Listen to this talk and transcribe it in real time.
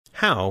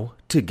How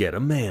to get a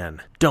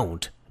man.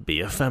 Don't be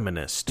a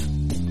feminist.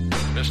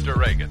 Mr.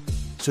 Reagan.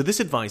 So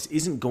this advice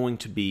isn't going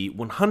to be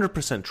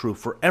 100% true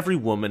for every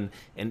woman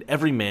and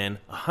every man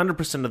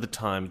 100% of the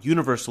time,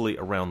 universally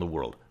around the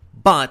world.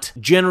 But,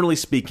 generally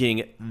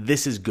speaking,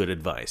 this is good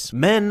advice.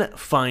 Men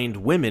find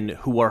women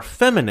who are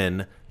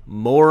feminine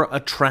more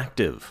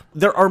attractive.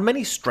 There are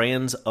many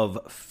strands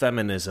of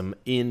feminism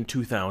in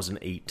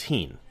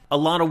 2018. A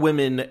lot of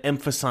women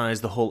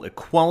emphasize the whole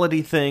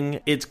equality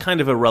thing. It's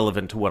kind of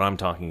irrelevant to what I'm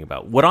talking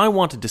about. What I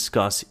want to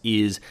discuss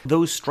is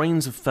those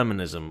strains of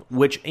feminism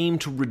which aim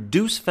to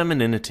reduce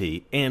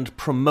femininity and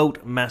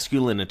promote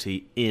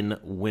masculinity in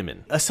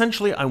women.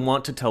 Essentially, I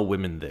want to tell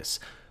women this.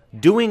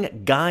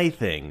 Doing guy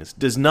things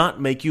does not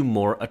make you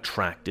more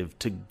attractive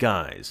to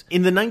guys.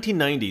 In the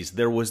 1990s,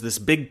 there was this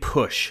big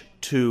push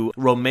to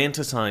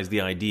romanticize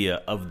the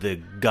idea of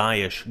the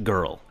guyish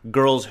girl.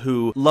 Girls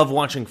who love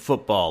watching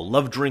football,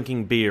 love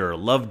drinking beer,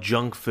 love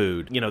junk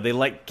food. They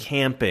like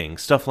camping,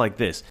 stuff like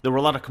this. There were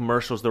a lot of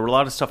commercials, there were a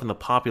lot of stuff in the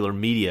popular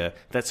media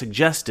that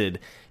suggested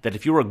that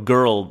if you were a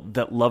girl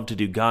that loved to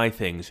do guy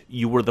things,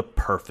 you were the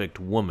perfect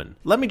woman.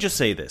 Let me just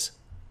say this.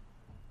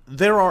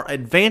 There are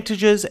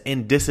advantages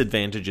and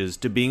disadvantages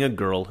to being a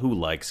girl who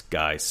likes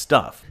guy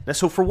stuff. Now,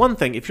 so for one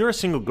thing, if you're a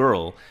single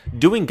girl,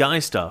 doing guy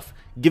stuff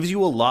gives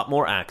you a lot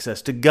more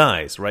access to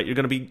guys, right? You're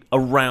going to be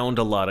around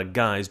a lot of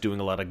guys doing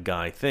a lot of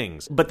guy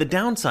things. But the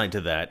downside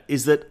to that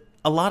is that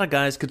a lot of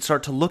guys could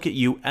start to look at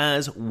you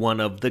as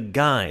one of the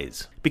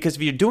guys. Because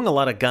if you're doing a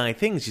lot of guy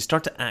things, you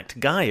start to act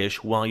guyish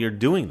while you're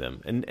doing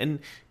them. And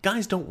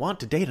guys don't want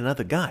to date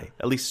another guy,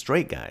 at least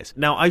straight guys.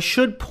 Now, I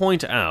should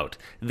point out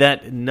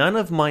that none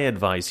of my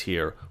advice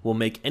here will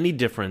make any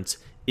difference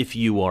if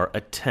you are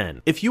a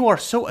 10. If you are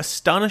so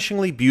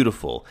astonishingly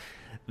beautiful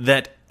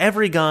that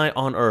every guy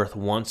on earth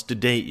wants to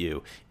date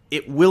you,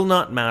 it will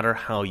not matter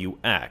how you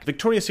act.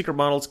 Victoria's Secret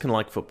models can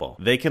like football.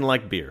 They can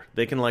like beer.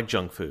 They can like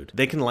junk food.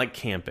 They can like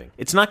camping.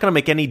 It's not going to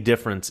make any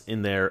difference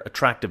in their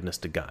attractiveness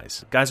to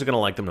guys. Guys are going to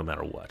like them no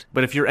matter what.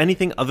 But if you're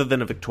anything other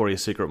than a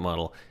Victoria's Secret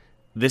model,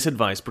 this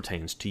advice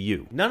pertains to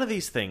you. None of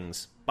these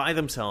things by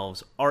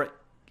themselves are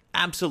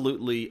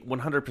absolutely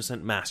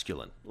 100%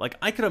 masculine. Like,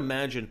 I could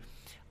imagine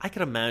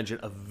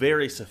a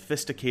very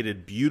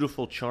sophisticated,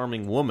 beautiful,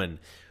 charming woman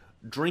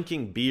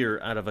drinking beer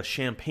out of a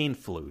champagne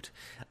flute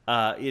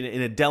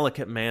in a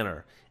delicate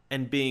manner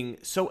and being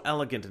so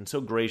elegant and so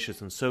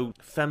gracious and so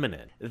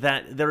feminine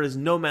that there is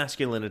no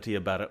masculinity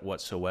about it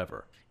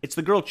whatsoever. It's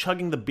the girl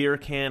chugging the beer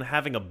can,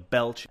 having a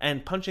belch,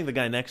 and punching the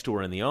guy next to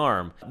her in the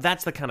arm.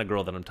 That's the kind of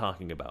girl that I'm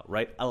talking about,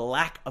 right? A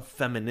lack of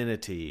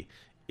femininity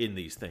in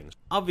these things.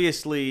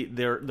 Obviously,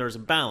 there's a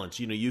balance.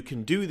 You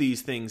can do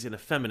these things in a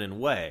feminine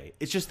way.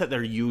 It's just that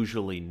they're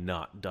usually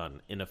not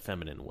done in a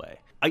feminine way.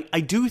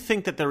 I do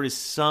think that there is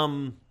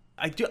some...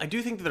 I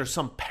do think that there's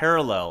some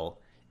parallel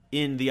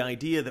in the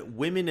idea that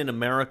women in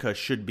America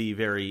should be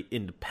very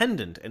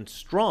independent and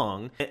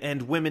strong,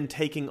 and women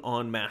taking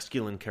on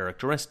masculine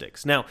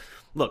characteristics. Now,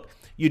 look,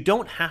 you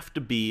don't have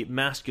to be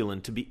masculine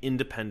to be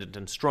independent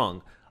and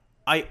strong.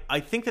 I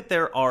think that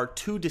there are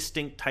two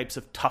distinct types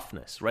of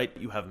toughness, right?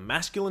 You have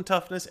masculine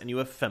toughness and you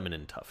have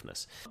feminine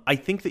toughness. I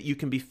think that you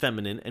can be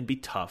feminine and be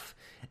tough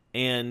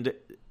and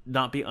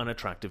not be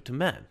unattractive to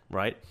men,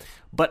 right?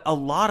 But a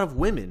lot of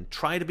women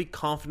try to be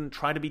confident,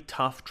 try to be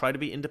tough, try to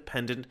be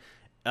independent,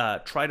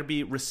 try to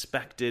be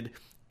respected,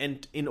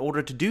 and in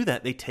order to do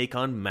that, they take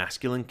on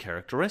masculine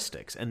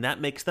characteristics, and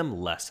that makes them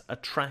less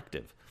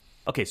attractive.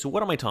 Okay, so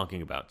what am I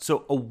talking about?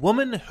 So a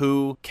woman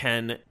who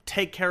can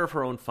take care of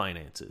her own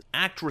finances,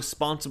 act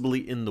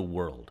responsibly in the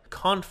world,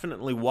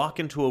 confidently walk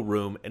into a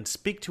room and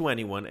speak to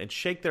anyone and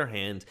shake their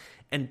hand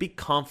and be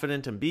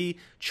confident and be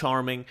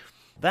charming,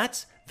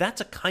 that's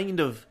a kind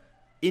of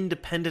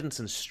independence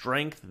and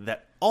strength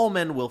that all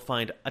men will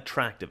find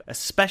attractive,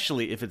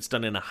 especially if it's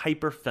done in a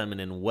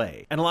hyper-feminine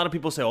way. And a lot of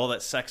people say, oh,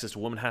 that's sexist, a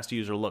woman has to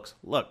use her looks.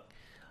 Look,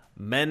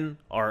 men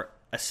are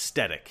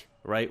aesthetic,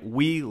 right?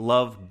 We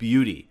love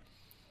beauty.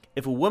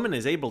 If a woman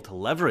is able to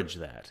leverage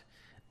that,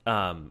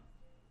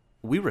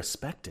 we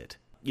respect it.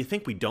 You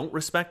think we don't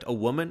respect a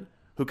woman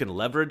who can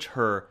leverage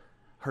her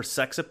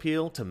sex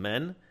appeal to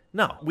men?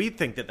 No, we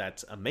think that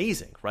that's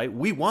amazing, right?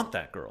 We want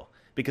that girl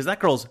because that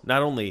girl's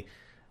not only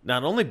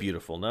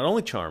beautiful, not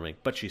only charming,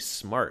 but she's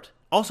smart.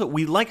 Also,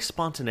 we like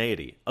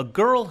spontaneity. A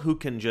girl who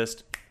can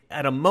just,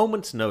 at a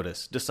moment's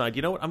notice, decide,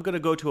 you know what, I'm going to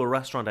go to a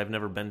restaurant I've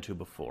never been to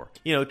before.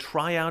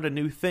 Try out a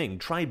new thing.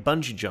 Try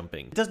bungee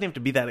jumping. It doesn't have to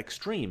be that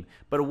extreme,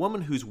 but a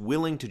woman who's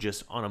willing to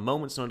just, on a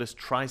moment's notice,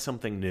 try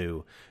something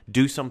new,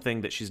 do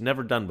something that she's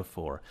never done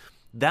before,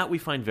 that we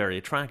find very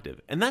attractive.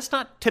 And that's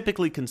not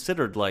typically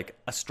considered like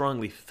a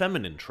strongly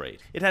feminine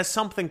trait. It has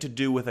something to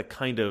do with a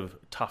kind of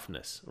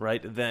toughness,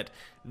 right? That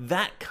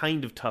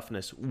kind of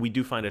toughness we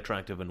do find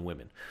attractive in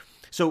women.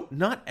 So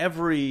not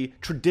every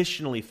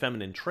traditionally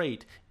feminine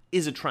trait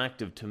is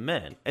attractive to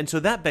men. And so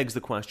that begs the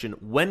question,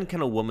 when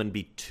can a woman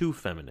be too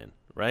feminine,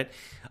 right?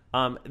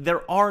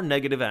 There are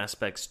negative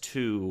aspects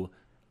to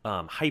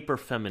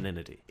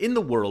hyper-femininity. In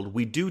the world,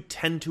 we do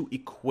tend to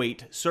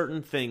equate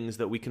certain things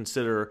that we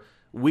consider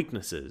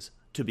weaknesses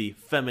to be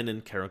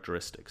feminine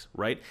characteristics,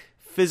 right?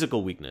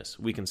 Physical weakness,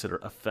 we consider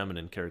a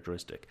feminine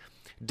characteristic.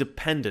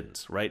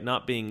 Dependence, right?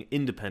 Not being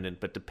independent,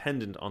 but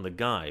dependent on the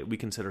guy, we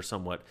consider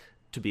somewhat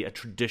to be a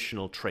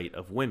traditional trait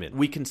of women.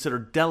 We consider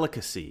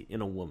delicacy in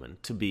a woman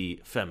to be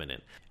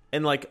feminine.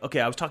 And like,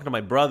 okay, I was talking to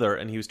my brother,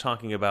 and he was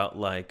talking about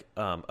like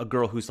a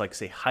girl who's like,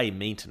 say, high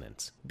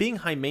maintenance. Being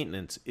high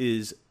maintenance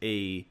is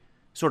a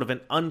sort of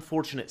an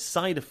unfortunate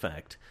side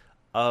effect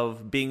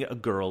of being a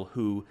girl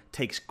who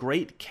takes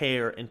great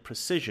care and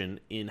precision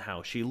in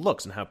how she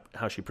looks and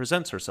how she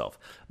presents herself.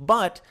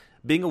 But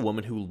being a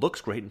woman who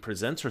looks great and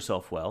presents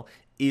herself well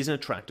is an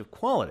attractive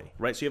quality,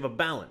 right? So you have a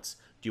balance.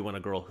 Do you want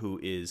a girl who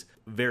is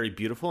very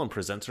beautiful and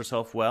presents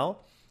herself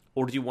well?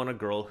 Or do you want a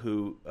girl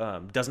who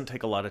doesn't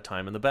take a lot of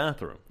time in the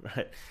bathroom,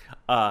 right?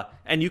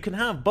 And you can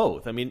have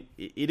both. I mean,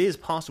 it is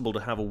possible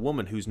to have a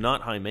woman who's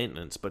not high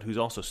maintenance, but who's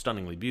also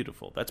stunningly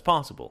beautiful. That's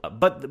possible.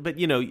 But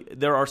you know,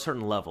 there are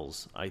certain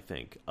levels, I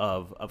think,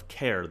 of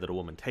care that a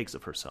woman takes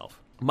of herself.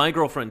 My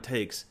girlfriend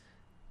takes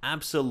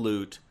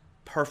absolute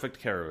perfect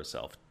care of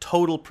herself,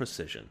 total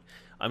precision.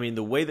 I mean,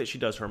 the way that she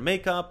does her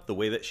makeup, the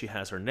way that she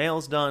has her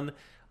nails done,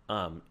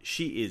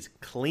 she is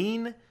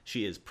clean,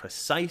 she is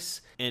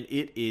precise, and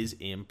it is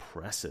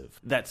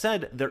impressive. That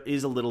said, there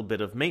is a little bit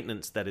of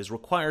maintenance that is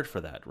required for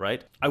that,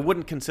 right? I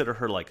wouldn't consider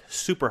her like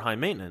super high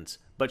maintenance,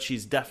 but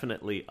she's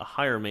definitely a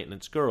higher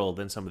maintenance girl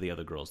than some of the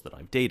other girls that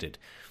I've dated.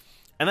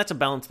 And that's a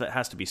balance that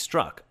has to be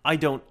struck. I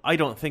don't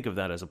think of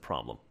that as a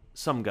problem.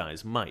 Some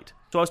guys might.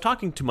 So I was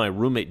talking to my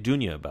roommate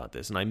Dunya about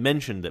this, and I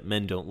mentioned that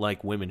men don't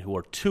like women who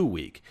are too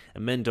weak,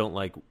 and men don't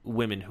like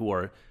women who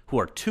are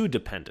too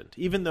dependent.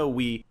 Even though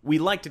we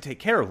like to take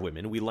care of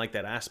women, we like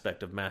that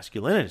aspect of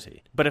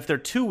masculinity. But if they're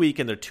too weak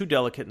and they're too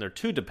delicate and they're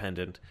too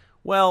dependent,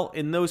 well,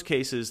 in those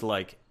cases,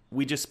 like,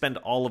 we just spend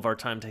all of our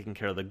time taking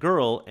care of the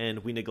girl,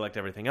 and we neglect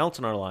everything else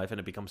in our life, and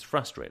it becomes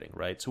frustrating,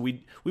 right? So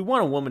we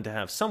want a woman to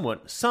have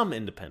some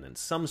independence,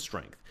 some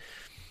strength.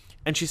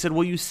 And she said,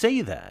 well, you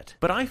say that,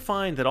 but I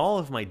find that all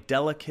of my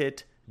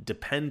delicate,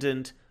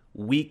 dependent,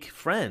 weak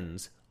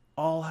friends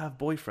all have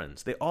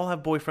boyfriends. They all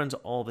have boyfriends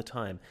all the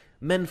time.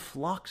 Men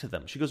flock to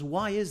them. She goes,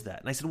 why is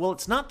that? And I said, well,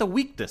 it's not the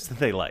weakness that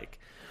they like.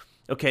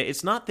 Okay,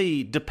 it's not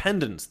the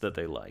dependence that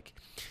they like.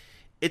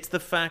 It's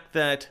the fact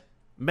that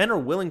men are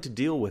willing to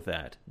deal with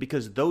that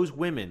because those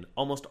women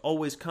almost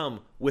always come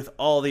with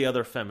all the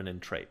other feminine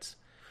traits.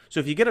 So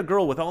if you get a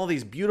girl with all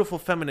these beautiful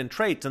feminine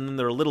traits and then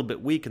they're a little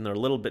bit weak and they're a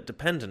little bit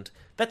dependent,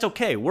 that's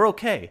okay. We're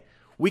okay.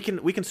 We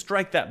can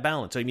strike that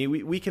balance. I mean,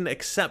 we can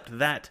accept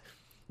that,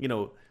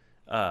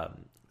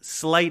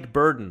 slight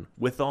burden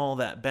with all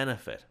that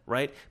benefit,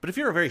 right? But if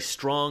you're a very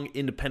strong,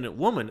 independent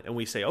woman and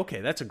we say,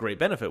 okay, that's a great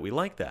benefit, we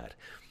like that,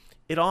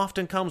 it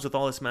often comes with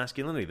all this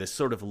masculinity, this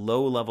sort of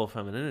low-level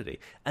femininity,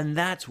 and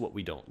that's what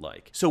we don't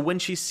like. So when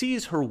she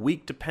sees her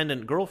weak,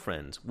 dependent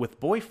girlfriends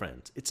with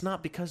boyfriends, it's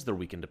not because they're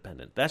weak and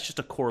dependent. That's just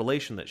a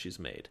correlation that she's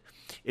made.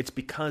 It's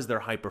because they're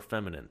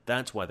hyper-feminine.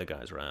 That's why the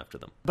guys are after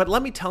them. But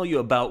let me tell you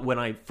about when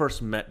I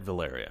first met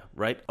Valeria,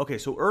 right? Okay,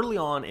 so early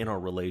on in our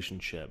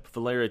relationship,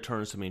 Valeria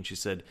turns to me and she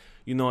said,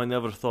 I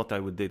never thought I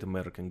would date an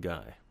American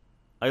guy.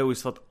 I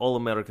always thought all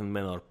American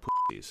men are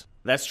pussies.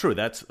 That's true.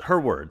 That's her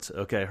words,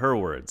 okay? Her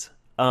words.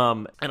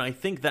 And I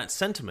think that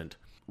sentiment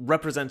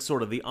represents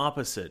sort of the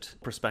opposite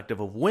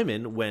perspective of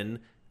women when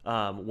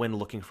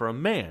looking for a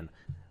man.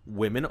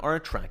 Women are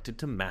attracted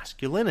to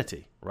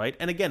masculinity, right?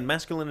 And again,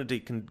 masculinity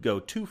can go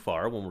too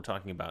far when we're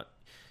talking about,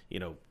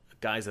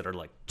 guys that are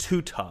like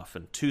too tough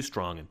and too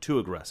strong and too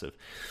aggressive.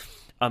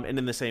 And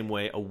in the same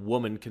way, a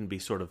woman can be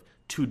sort of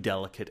too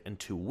delicate and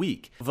too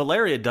weak.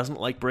 Valeria doesn't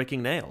like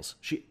breaking nails.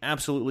 She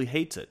absolutely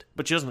hates it,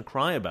 but she doesn't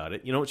cry about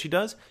it. You know what she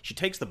does? She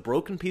takes the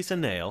broken piece of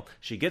nail,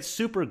 she gets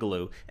super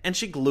glue, and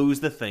she glues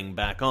the thing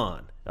back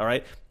on. All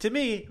right? To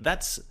me,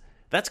 that's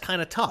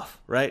kind of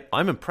tough, right?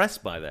 I'm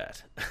impressed by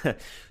that.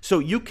 So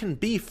you can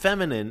be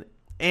feminine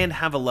and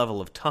have a level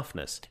of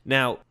toughness.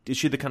 Now, is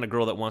she the kind of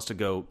girl that wants to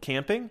go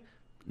camping?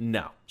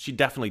 No, she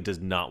definitely does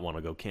not want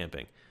to go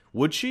camping.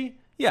 Would she?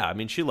 Yeah, I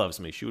mean, she loves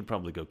me. She would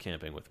probably go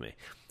camping with me.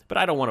 But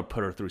I don't want to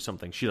put her through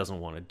something she doesn't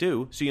want to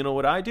do. So you know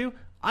what I do?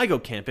 I go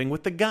camping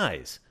with the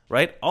guys,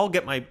 right? I'll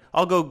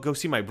go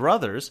see my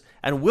brothers,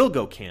 and we'll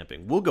go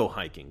camping. We'll go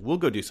hiking. We'll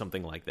go do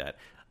something like that.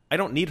 I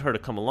don't need her to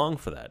come along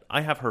for that.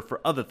 I have her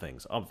for other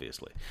things,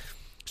 obviously.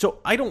 So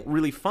I don't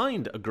really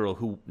find a girl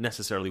who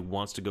necessarily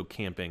wants to go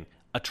camping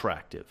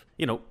attractive.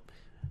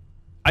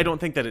 I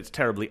don't think that it's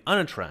terribly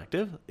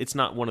unattractive. It's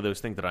not one of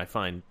those things that I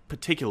find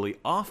particularly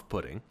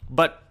off-putting.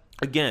 But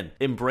again,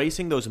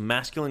 embracing those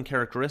masculine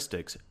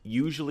characteristics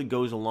usually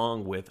goes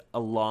along with a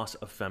loss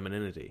of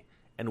femininity.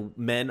 And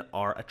men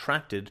are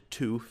attracted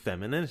to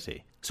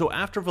femininity. So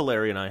after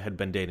Valeria and I had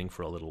been dating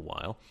for a little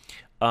while,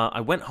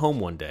 I went home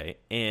one day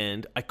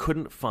and I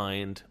couldn't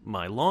find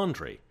my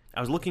laundry.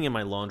 I was looking in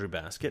my laundry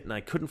basket and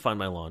I couldn't find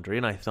my laundry,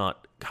 and I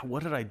thought, God,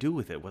 what did I do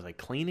with it? Was I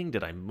cleaning?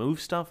 Did I move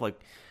stuff?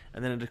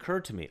 And then it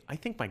occurred to me, I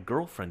think my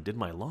girlfriend did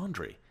my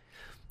laundry.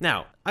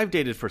 Now, I've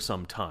dated for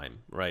some time,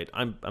 right?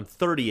 I'm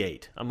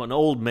 38. I'm an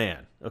old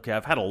man. Okay,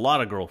 I've had a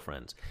lot of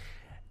girlfriends.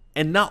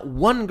 And not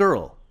one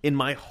girl in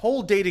my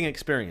whole dating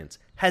experience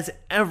has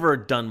ever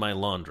done my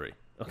laundry,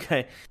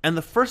 okay? And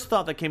the first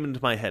thought that came into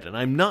my head, and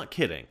I'm not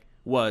kidding,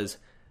 was,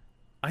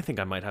 I think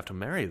I might have to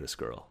marry this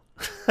girl.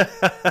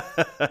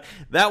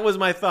 That was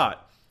my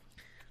thought.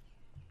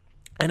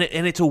 And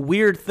it's a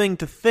weird thing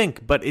to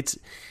think, but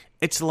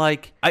it's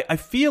like, I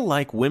feel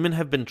like women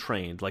have been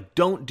trained, like,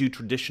 don't do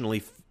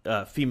traditionally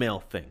female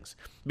things.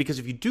 Because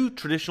if you do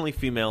traditionally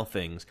female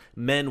things,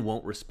 men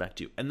won't respect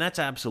you. And that's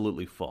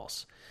absolutely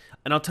false.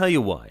 And I'll tell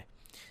you why.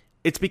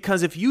 It's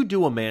because if you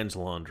do a man's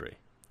laundry,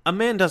 a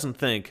man doesn't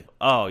think,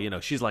 oh,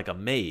 she's like a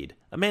maid.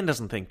 A man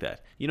doesn't think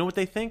that. You know what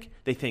they think?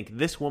 They think,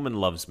 this woman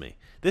loves me.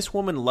 This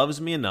woman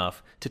loves me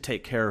enough to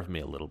take care of me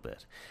a little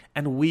bit.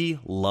 And we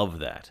love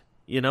that,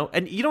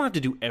 And you don't have to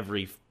do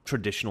every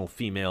traditional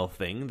female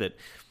thing that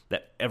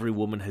every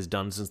woman has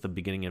done since the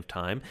beginning of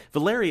time.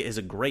 Valeria is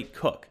a great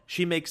cook.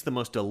 She makes the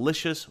most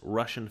delicious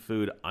Russian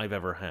food I've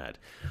ever had.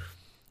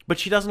 But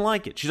she doesn't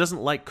like it. She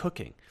doesn't like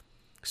cooking.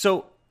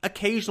 So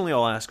occasionally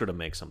I'll ask her to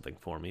make something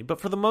for me, but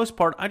for the most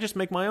part, I just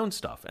make my own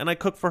stuff, and I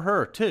cook for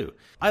her, too.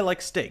 I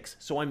like steaks,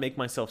 so I make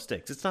myself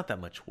steaks. It's not that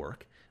much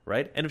work,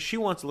 right? And if she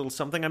wants a little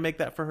something, I make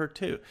that for her,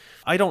 too.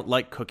 I don't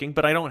like cooking,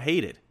 but I don't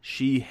hate it.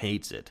 She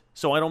hates it,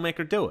 so I don't make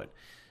her do it.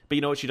 But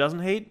you know what she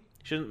doesn't hate?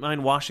 She doesn't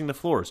mind washing the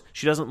floors.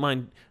 She doesn't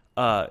mind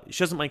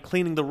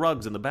cleaning the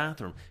rugs in the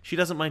bathroom. She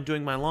doesn't mind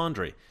doing my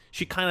laundry.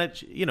 She kind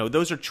of,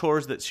 those are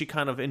chores that she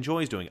kind of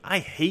enjoys doing. I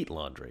hate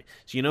laundry.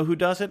 So you know who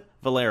does it?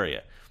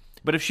 Valeria.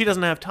 But if she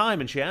doesn't have time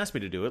and she asks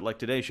me to do it, like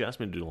today she asked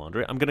me to do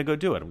laundry, I'm going to go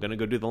do it. I'm going to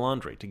go do the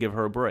laundry to give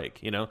her a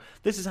break,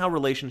 This is how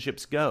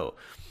relationships go.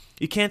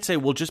 You can't say,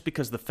 well, just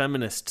because the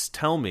feminists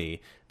tell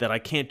me that I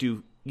can't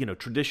do,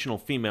 traditional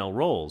female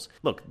roles.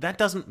 Look, that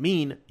doesn't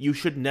mean you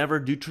should never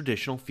do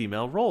traditional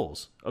female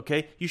roles,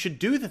 okay? You should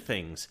do the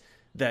things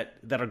that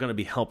are going to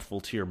be helpful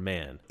to your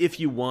man if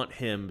you want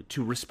him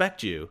to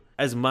respect you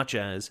as much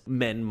as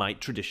men might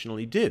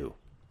traditionally do.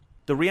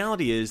 The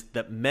reality is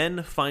that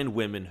men find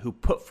women who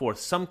put forth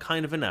some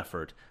kind of an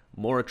effort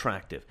more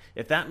attractive.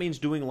 If that means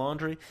doing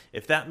laundry,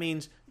 if that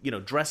means,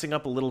 dressing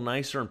up a little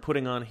nicer and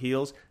putting on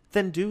heels,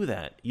 then do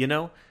that,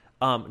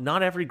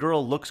 Not every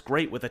girl looks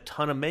great with a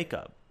ton of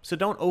makeup, so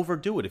don't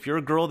overdo it. If you're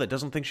a girl that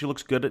doesn't think she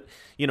looks good at,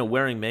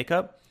 wearing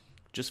makeup,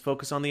 just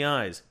focus on the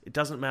eyes. It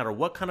doesn't matter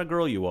what kind of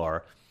girl you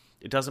are.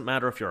 It doesn't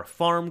matter if you're a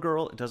farm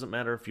girl. It doesn't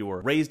matter if you were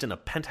raised in a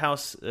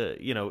penthouse,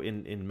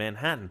 in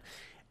Manhattan.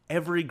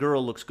 Every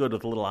girl looks good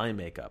with a little eye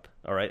makeup,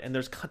 all right? And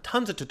there's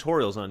tons of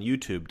tutorials on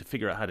YouTube to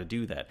figure out how to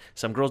do that.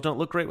 Some girls don't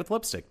look great with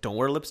lipstick. Don't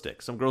wear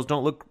lipstick. Some girls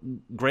don't look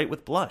great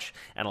with blush.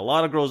 And a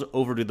lot of girls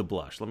overdo the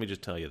blush. Let me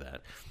just tell you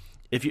that.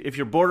 If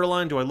you're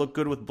borderline, do I look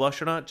good with blush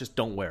or not? Just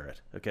don't wear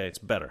it, okay? It's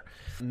better.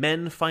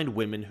 Men find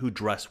women who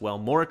dress well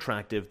more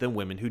attractive than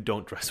women who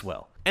don't dress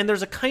well. And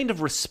there's a kind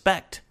of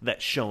respect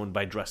that's shown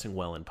by dressing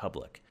well in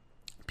public.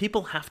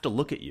 People have to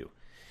look at you.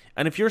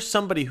 And if you're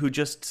somebody who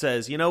just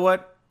says, you know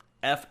what?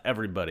 F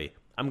everybody.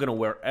 I'm going to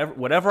wear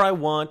whatever I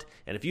want,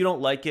 and if you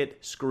don't like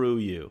it, screw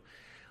you.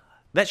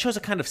 That shows a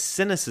kind of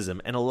cynicism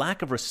and a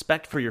lack of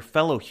respect for your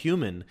fellow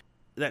human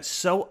that's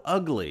so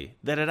ugly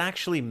that it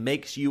actually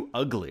makes you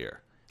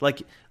uglier.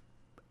 Like,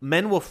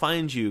 men will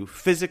find you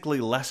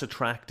physically less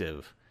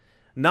attractive,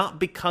 not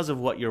because of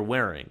what you're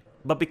wearing,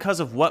 but because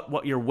of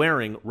what you're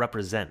wearing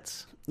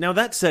represents. Now,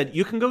 that said,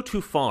 you can go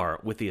too far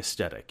with the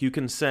aesthetic. You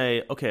can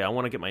say, okay, I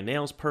want to get my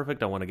nails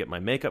perfect, I want to get my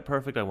makeup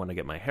perfect, I want to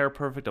get my hair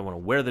perfect, I want to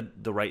wear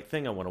the right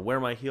thing, I want to wear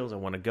my heels, I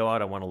want to go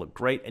out, I want to look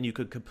great, and you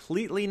could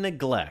completely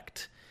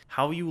neglect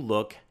how you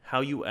look,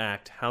 how you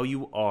act, how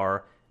you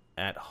are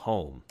at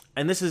home.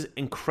 And this is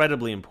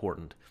incredibly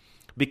important,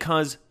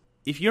 because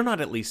if you're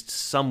not at least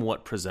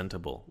somewhat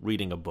presentable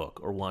reading a book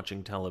or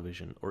watching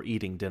television or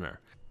eating dinner,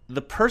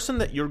 the person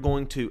that you're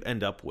going to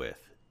end up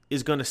with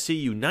is going to see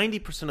you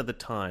 90% of the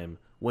time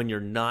when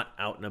you're not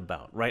out and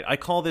about, right? I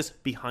call this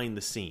behind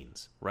the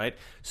scenes, right?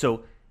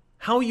 So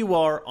how you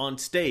are on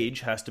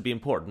stage has to be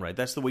important, right?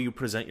 That's the way you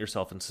present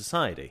yourself in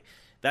society.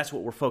 That's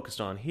what we're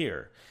focused on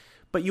here.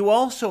 But you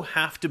also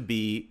have to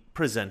be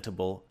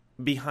presentable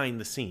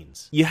behind the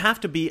scenes. You have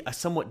to be a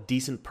somewhat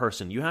decent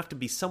person. You have to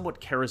be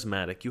somewhat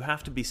charismatic. You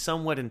have to be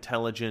somewhat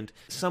intelligent,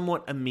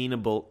 somewhat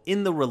amenable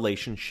in the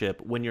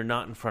relationship when you're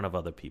not in front of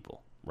other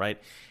people, right?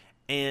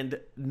 And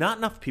not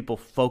enough people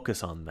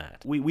focus on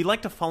that. We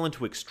like to fall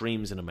into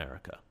extremes in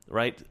America,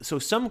 right? So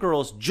some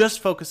girls just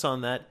focus on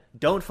that,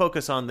 don't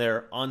focus on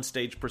their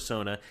on-stage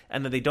persona,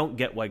 and then they don't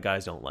get why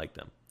guys don't like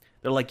them.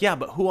 They're like, yeah,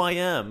 but who I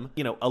am,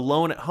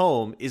 alone at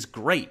home is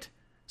great.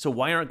 So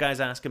why aren't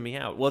guys asking me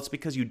out? Well, it's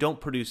because you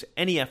don't produce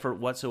any effort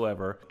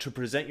whatsoever to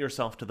present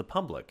yourself to the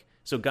public.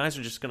 So guys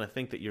are just going to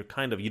think that you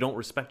don't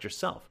respect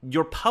yourself.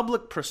 Your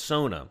public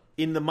persona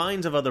in the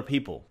minds of other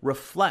people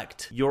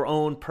reflect your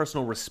own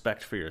personal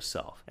respect for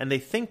yourself. And they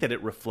think that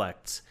it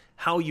reflects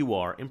how you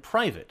are in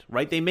private,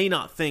 right? They may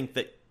not think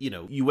that,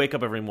 you wake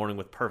up every morning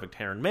with perfect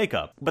hair and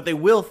makeup, but they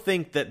will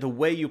think that the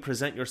way you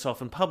present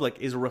yourself in public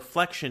is a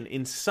reflection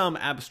in some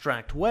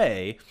abstract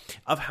way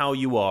of how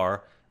you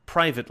are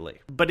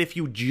privately. But if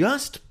you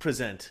just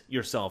present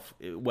yourself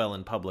well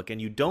in public and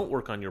you don't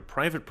work on your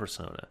private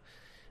persona,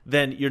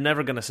 then you're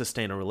never going to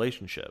sustain a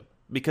relationship,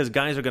 because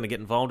guys are going to get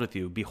involved with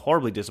you, be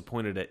horribly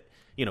disappointed at,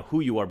 who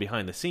you are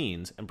behind the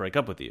scenes, and break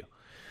up with you.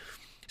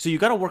 So you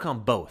got to work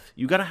on both.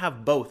 You got to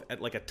have both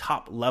at like a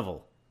top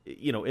level,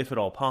 if at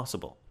all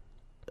possible.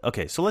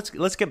 Okay, so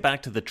let's get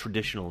back to the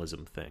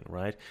traditionalism thing,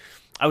 right?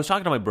 I was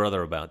talking to my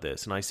brother about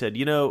this, and I said,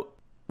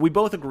 we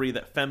both agree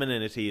that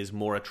femininity is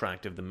more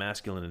attractive than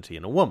masculinity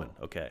in a woman,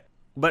 okay?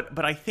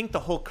 But I think the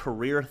whole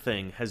career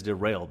thing has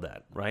derailed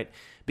that, right?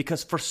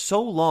 Because for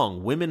so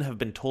long, women have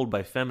been told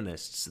by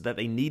feminists that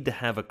they need to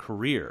have a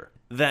career,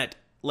 that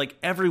like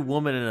every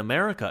woman in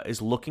America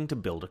is looking to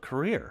build a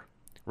career,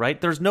 right?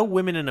 There's no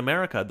women in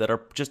America that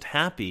are just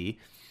happy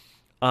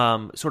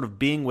sort of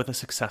being with a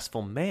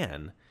successful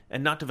man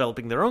and not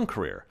developing their own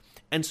career.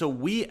 And so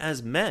we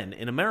as men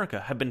in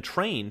America have been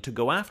trained to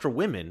go after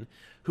women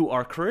who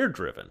are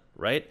career-driven,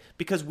 right?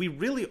 Because we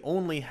really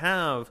only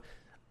have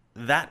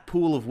that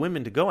pool of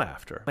women to go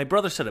after. My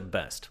brother said it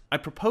best. I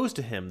proposed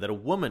to him that a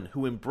woman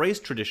who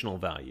embraced traditional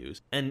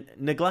values and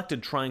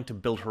neglected trying to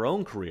build her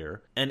own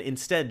career and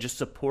instead just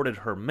supported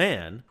her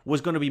man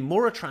was going to be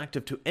more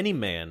attractive to any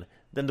man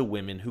than the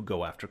women who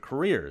go after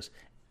careers.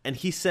 And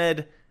he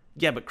said,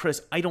 yeah, but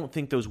Chris, I don't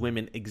think those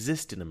women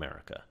exist in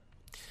America.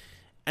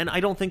 And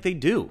I don't think they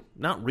do.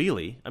 Not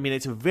really. I mean,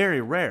 it's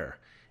very rare.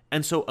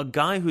 And so a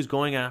guy who's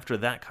going after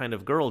that kind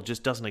of girl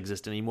just doesn't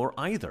exist anymore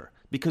either,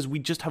 because we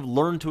just have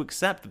learned to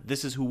accept that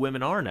this is who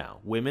women are now.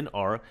 Women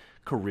are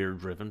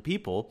career-driven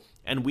people,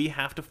 and we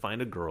have to find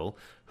a girl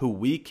who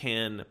we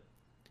can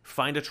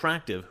find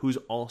attractive who's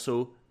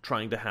also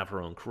trying to have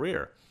her own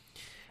career.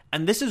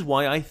 And this is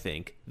why I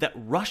think that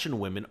Russian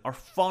women are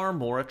far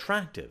more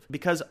attractive,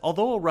 because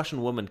although a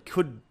Russian woman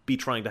could be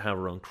trying to have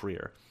her own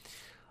career,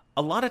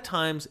 a lot of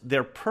times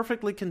they're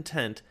perfectly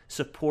content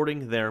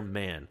supporting their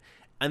man.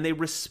 And they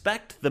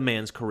respect the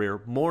man's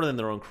career more than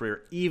their own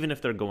career, even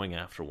if they're going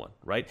after one,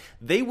 right?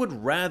 They would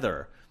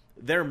rather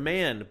their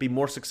man be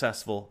more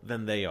successful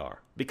than they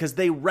are, because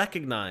they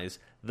recognize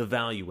the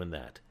value in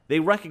that. They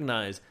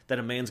recognize that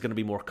a man's going to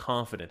be more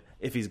confident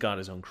if he's got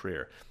his own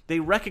career. They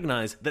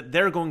recognize that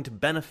they're going to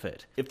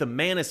benefit if the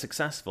man is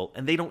successful,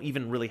 and they don't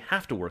even really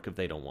have to work if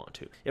they don't want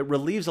to. It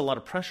relieves a lot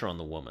of pressure on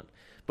the woman.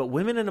 But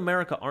women in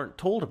America aren't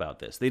told about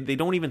this. They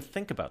don't even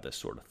think about this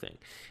sort of thing.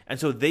 And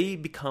so they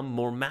become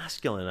more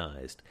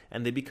masculinized,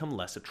 and they become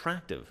less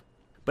attractive.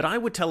 But I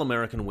would tell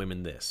American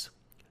women this.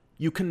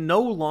 You can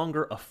no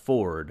longer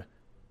afford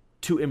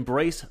to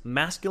embrace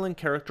masculine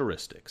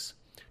characteristics,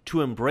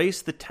 to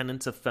embrace the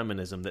tenets of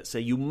feminism that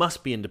say you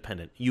must be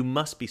independent, you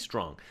must be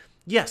strong.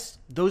 Yes,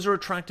 those are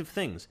attractive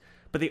things,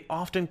 but they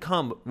often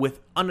come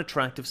with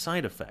unattractive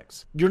side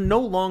effects. You're no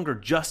longer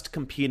just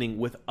competing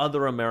with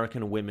other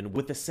American women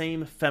with the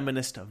same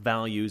feminist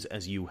values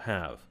as you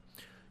have.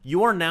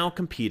 You are now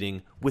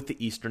competing with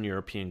the Eastern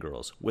European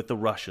girls, with the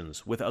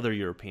Russians, with other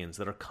Europeans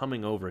that are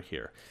coming over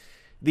here.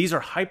 These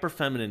are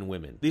hyper-feminine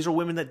women. These are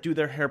women that do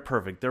their hair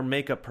perfect, their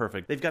makeup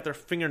perfect. They've got their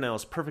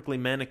fingernails perfectly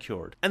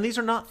manicured. And these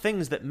are not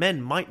things that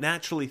men might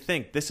naturally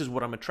think, this is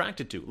what I'm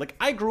attracted to. Like,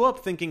 I grew up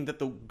thinking that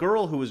the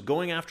girl who was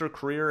going after a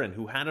career and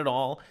who had it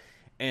all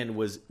and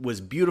was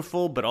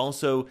beautiful, but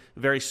also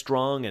very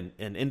strong and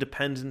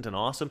independent and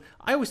awesome,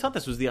 I always thought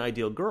this was the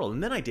ideal girl.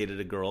 And then I dated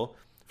a girl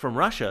from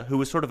Russia who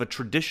was sort of a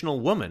traditional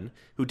woman,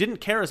 who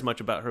didn't care as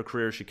much about her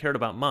career as she cared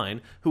about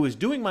mine, who was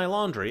doing my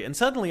laundry, and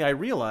suddenly I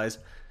realized,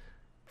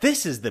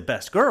 this is the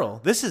best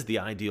girl. This is the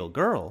ideal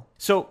girl.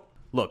 So,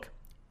 look,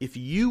 if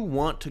you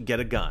want to get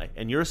a guy,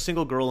 and you're a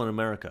single girl in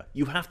America,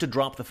 you have to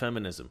drop the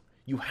feminism.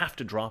 You have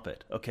to drop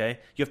it, okay?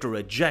 You have to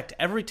reject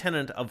every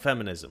tenet of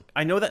feminism.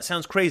 I know that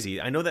sounds crazy.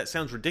 I know that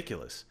sounds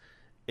ridiculous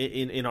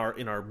in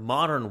our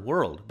modern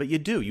world, but you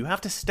do. You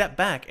have to step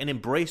back and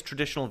embrace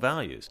traditional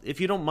values.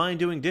 If you don't mind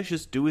doing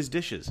dishes, do his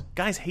dishes.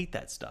 Guys hate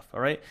that stuff, all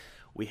right?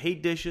 We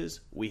hate dishes.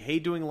 We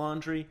hate doing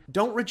laundry.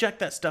 Don't reject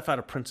that stuff out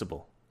of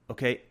principle.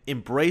 Okay,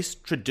 embrace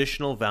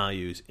traditional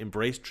values,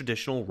 embrace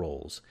traditional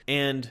roles,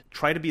 and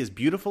try to be as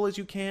beautiful as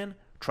you can,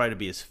 try to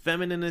be as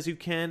feminine as you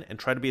can, and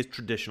try to be as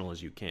traditional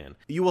as you can.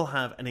 You will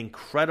have an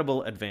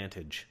incredible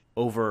advantage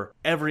over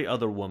every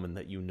other woman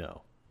that you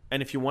know.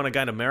 And if you want a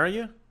guy to marry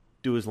you,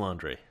 do his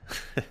laundry.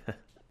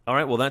 All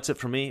right, well, that's it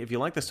for me. If you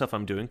like the stuff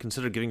I'm doing,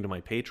 consider giving to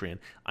my Patreon.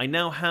 I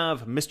now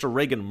have Mr.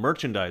 Reagan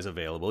merchandise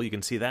available. You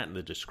can see that in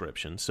the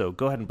description, so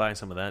go ahead and buy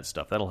some of that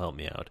stuff. That'll help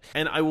me out.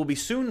 And I will be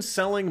soon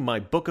selling my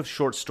book of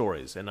short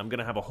stories, and I'm going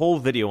to have a whole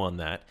video on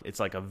that. It's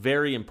like a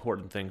very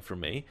important thing for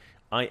me.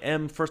 I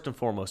am, first and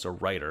foremost, a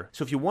writer.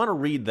 So if you want to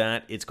read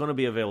that, it's going to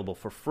be available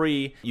for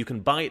free. You can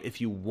buy it if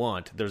you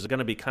want. There's going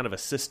to be kind of a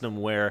system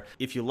where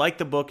if you like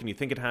the book and you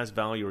think it has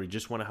value or you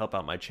just want to help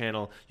out my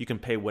channel, you can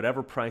pay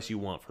whatever price you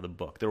want for the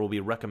book. There will be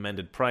a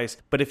recommended price.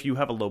 But if you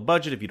have a low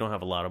budget, if you don't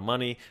have a lot of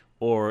money,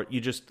 or you're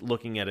just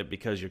looking at it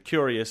because you're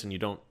curious and you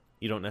don't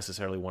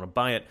necessarily want to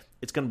buy it,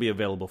 it's going to be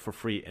available for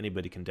free.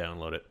 Anybody can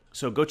download it.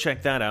 So go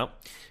check that out.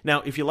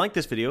 Now, if you like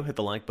this video, hit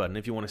the like button.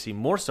 If you want to see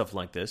more stuff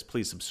like this,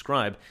 please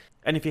subscribe.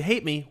 And if you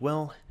hate me,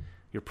 well,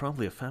 you're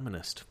probably a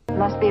feminist.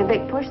 Must be a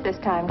big push this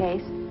time,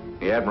 Dace.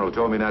 The Admiral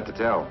told me not to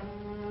tell.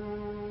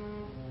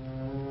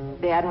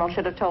 The Admiral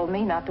should have told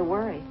me not to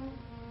worry.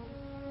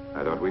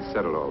 I thought we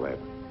settled all that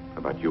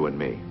about you and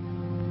me.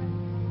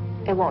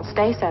 It won't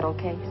stay settled,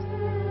 Case.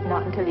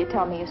 Not until you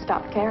tell me you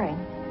stopped caring.